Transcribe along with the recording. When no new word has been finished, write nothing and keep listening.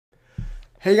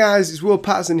Hey guys, it's Will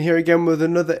Patterson here again with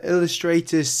another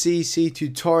Illustrator CC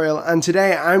tutorial, and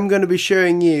today I'm going to be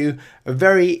showing you a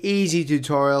very easy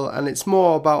tutorial, and it's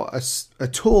more about a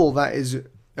tool that is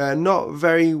not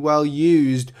very well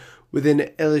used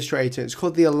within Illustrator. It's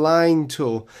called the Align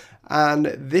tool, and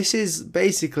this is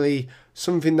basically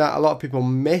something that a lot of people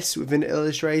miss within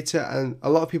Illustrator and a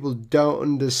lot of people don't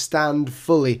understand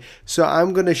fully. So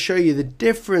I'm going to show you the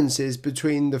differences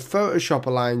between the Photoshop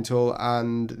Align tool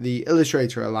and the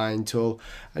Illustrator Align tool,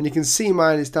 and you can see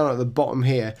mine is down at the bottom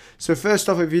here. So first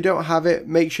off, if you don't have it,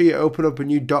 make sure you open up a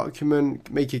new document,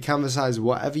 make your canvas size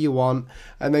whatever you want,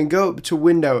 and then go up to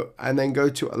Window and then go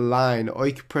to Align, or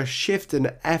you can press Shift and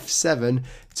F7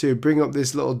 to bring up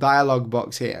this little dialog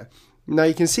box here. Now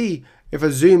you can see, if I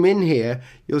zoom in here,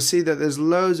 you'll see that there's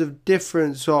loads of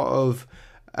different sort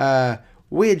of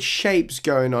weird shapes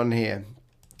going on here.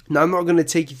 Now I'm not going to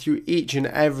take you through each and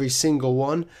every single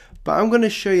one, but I'm going to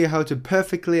show you how to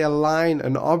perfectly align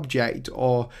an object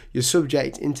or your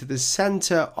subject into the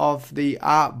center of the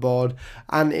artboard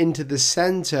and into the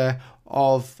center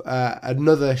of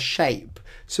another shape.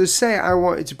 So say I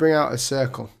wanted to bring out a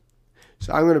circle.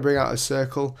 So I'm going to bring out a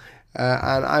circle.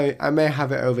 And I may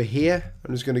have it over here.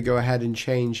 I'm just going to go ahead and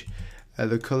change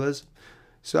the colors.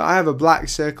 So I have a black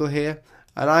circle here,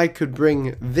 and I could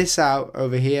bring this out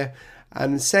over here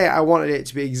and say I wanted it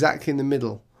to be exactly in the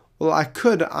middle. Well, I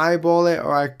could eyeball it,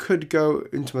 or I could go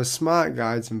into my smart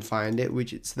guides and find it,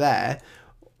 which it's there.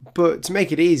 But to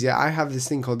make it easier, I have this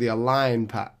thing called the Align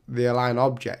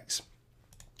objects.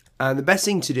 And the best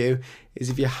thing to do is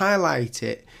if you highlight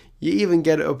it, you even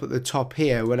get it up at the top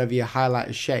here whenever you highlight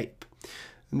a shape.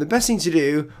 And the best thing to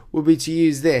do would be to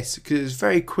use this because it's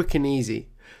very quick and easy.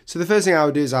 So the first thing I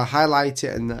would do is I highlight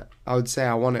it, and I would say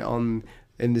I want it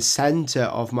in the center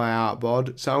of my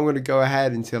artboard. So I'm going to go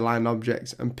ahead into Align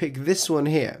Objects and pick this one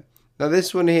here. Now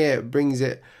this one here brings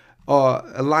it or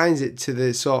aligns it to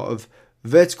the sort of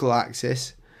vertical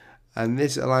axis, and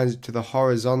this aligns it to the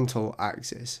horizontal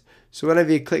axis. So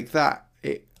whenever you click that,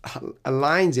 it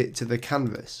aligns it to the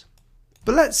canvas.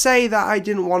 But let's say that I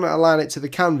didn't want to align it to the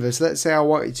canvas. Let's say I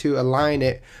wanted to align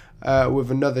it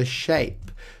with another shape.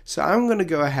 So I'm going to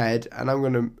go ahead and I'm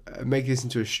going to make this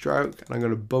into a stroke, and I'm going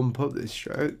to bump up this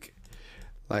stroke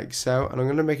like so, and I'm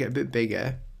going to make it a bit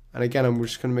bigger, and again I'm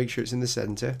just going to make sure it's in the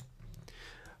center.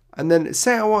 And then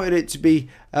say I wanted it to be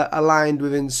aligned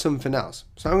within something else.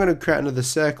 So I'm going to create another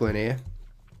circle in here,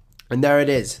 and there it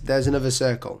is. There's another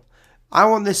circle. I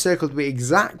want this circle to be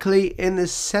exactly in the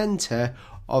center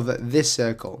of this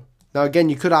circle. Now again,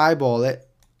 you could eyeball it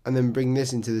and then bring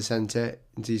this into the center,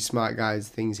 into your smart guides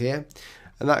things here,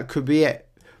 and that could be it.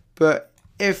 But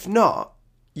if not,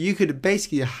 you could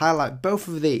basically highlight both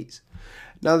of these.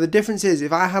 Now the difference is,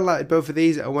 if I highlighted both of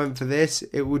these and went for this,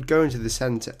 it would go into the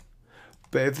center.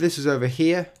 But if this was over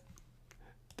here,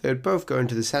 they would both go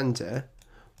into the center,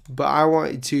 but I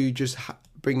wanted to just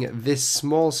bring this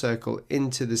small circle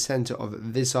into the center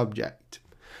of this object.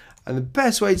 And the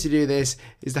best way to do this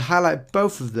is to highlight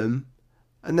both of them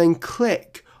and then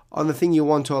click on the thing you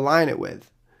want to align it with.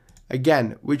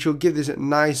 Again, which will give this a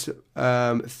nice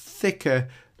thicker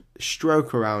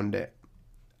stroke around it.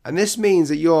 And this means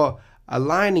that you're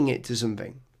aligning it to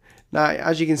something. Now,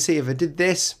 as you can see, if I did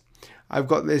this, I've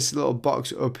got this little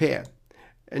box up here.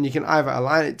 And you can either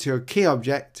align it to a key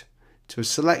object, to a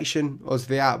selection, or to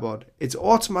the artboard. It's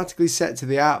automatically set to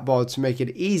the artboard to make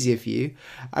it easier for you,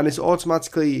 and it's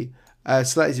automatically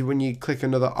selected when you click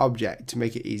another object to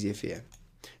make it easier for you.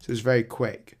 So it's very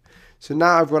quick. So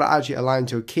now I've got to actually align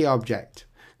to a key object,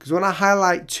 because when I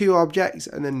highlight two objects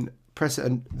and then press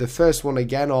the first one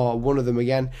again, or one of them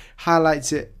again,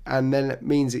 highlights it, and then it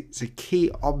means it's a key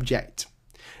object.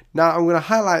 Now I'm going to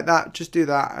highlight that, just do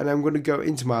that, and I'm going to go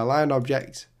into my Align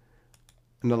Objects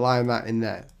and align that in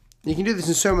there. You can do this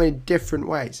in so many different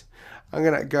ways. I'm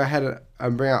going to go ahead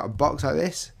and bring out a box like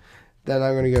this. Then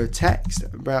I'm going to go text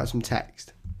and bring out some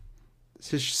text. Let's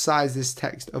just size this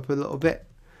text up a little bit.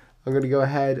 I'm going to go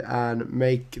ahead and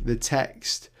make the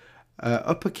text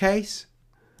uppercase.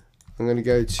 I'm going to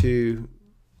go to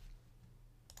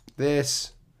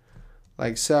this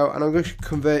like so, and I'm going to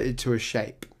convert it to a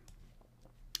shape.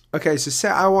 Okay, so say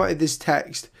I wanted this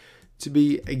text to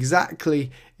be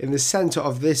exactly in the center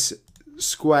of this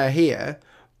square here,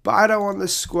 but I don't want the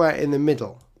square in the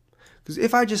middle, because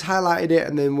if I just highlighted it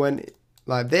and then went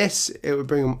like this, it would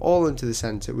bring them all into the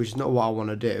center, which is not what I want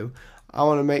to do. I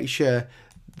want to make sure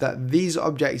that these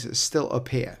objects are still up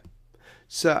here.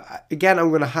 So again, I'm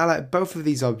going to highlight both of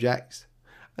these objects,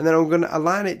 and then I'm going to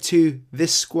align it to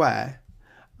this square,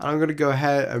 and I'm going to go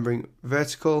ahead and bring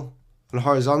vertical and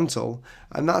horizontal,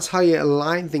 and that's how you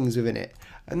align things within it.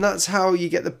 And that's how you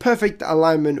get the perfect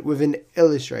alignment within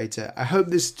Illustrator. I hope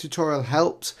this tutorial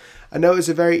helps. I know it's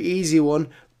a very easy one,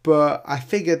 but I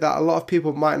figured that a lot of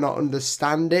people might not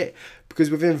understand it,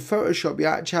 because within Photoshop you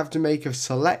actually have to make a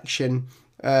selection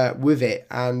with it,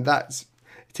 and it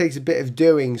takes a bit of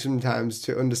doing sometimes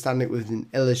to understand it within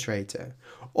Illustrator.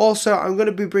 Also, I'm going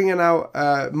to be bringing out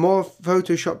more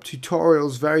Photoshop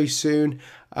tutorials very soon.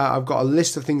 I've got a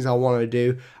list of things I want to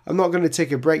do. I'm not going to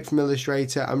take a break from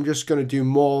Illustrator. I'm just going to do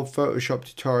more Photoshop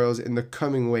tutorials in the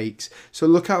coming weeks. So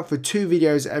look out for 2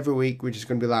 videos every week, which is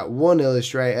going to be like 1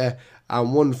 Illustrator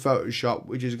and 1 Photoshop,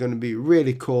 which is going to be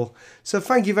really cool. So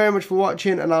thank you very much for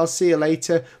watching, and I'll see you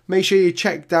later. Make sure you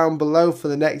check down below for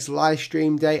the next live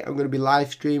stream date. I'm going to be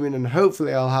live streaming, and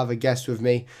hopefully I'll have a guest with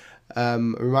me. We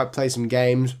might play some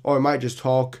games, or I might just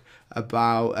talk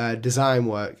about design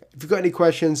work. If you've got any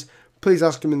questions, please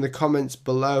ask them in the comments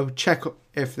below. Check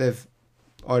if they've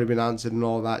already been answered and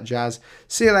all that jazz.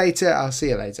 See you later. I'll see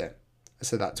you later. I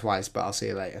said that twice, but I'll see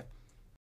you later.